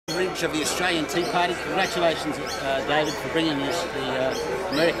Goodridge of the Australian Tea Party. Congratulations, David, for bringing the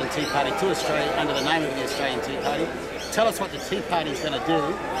American Tea Party to Australia under the name of the Australian Tea Party. Tell us what the Tea Party is going to do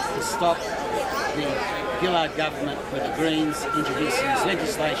to stop the Gillard government with the Greens introducing this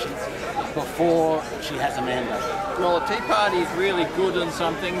legislation before she has a mandate. Well, the Tea Party is really good on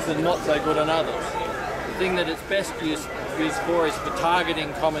some things and not so good on others. The thing that it's best used for is for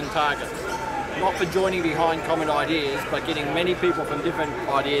targeting common targets. Not for joining behind common ideas, but getting many people from different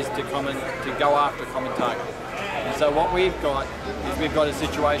ideas to go after common targets. And so what we've got is we've got a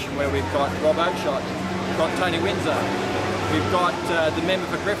situation where we've got Rob Oakeshott, we've got Tony Windsor, we've got the member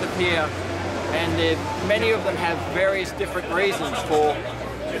for Griffith here, and many of them have various different reasons for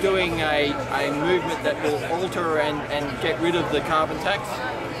doing a movement that will alter and get rid of the carbon tax.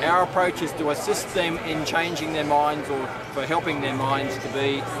 Our approach is to assist them in changing their minds, or for helping their minds to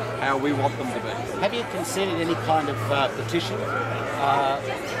be how we want them to be. Have you considered any kind of petition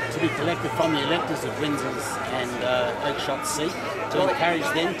to be collected from the electors of Windsor's and Oakeshott's seat to encourage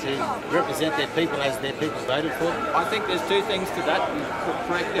them to represent their people as their people voted for them? I think there's two things to that.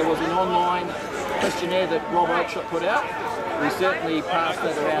 Correct, there was an online questionnaire that Rob Oakeshott put out. We certainly passed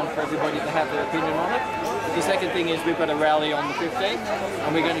that around for everybody to have their opinion on it. The second thing is we've got a rally on the 15th,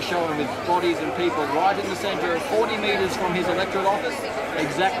 and we're going to show him with bodies and people right in the centre, 40 metres from his electorate office,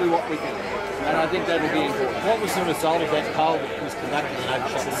 exactly what we think. And I think that will be important. What was the result of that poll that was conducted in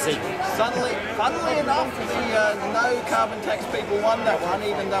Oakeshott's seat? Funnily enough, the no carbon tax people won that one,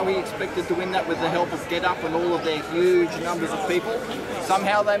 even though he expected to win that with the help of Get Up and all of their huge numbers of people.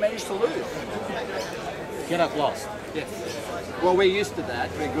 Somehow they managed to lose. Get Up lost? Yes. Well, we're used to that.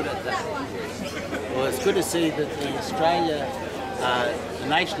 We're good at that. Well, it's good to see that the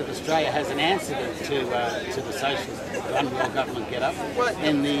nation of Australia has an answer to the socialist Underworld government Get Up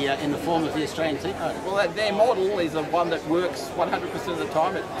in the form of the Australian Tea Party. Well, their model is the one that works 100% of the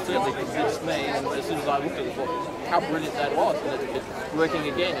time. It certainly convinced me, and as soon as I looked at it, I thought how brilliant that was. And it's working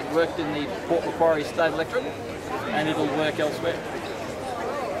again. It worked in the Port Macquarie state electorate, and it'll work elsewhere.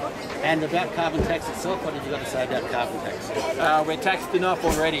 And about carbon tax itself, what have you got to say about carbon tax? We're taxed enough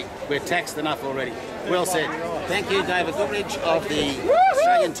already. We're taxed enough already. Well said. Thank you, David Goodridge of the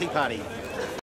Australian Tea Party.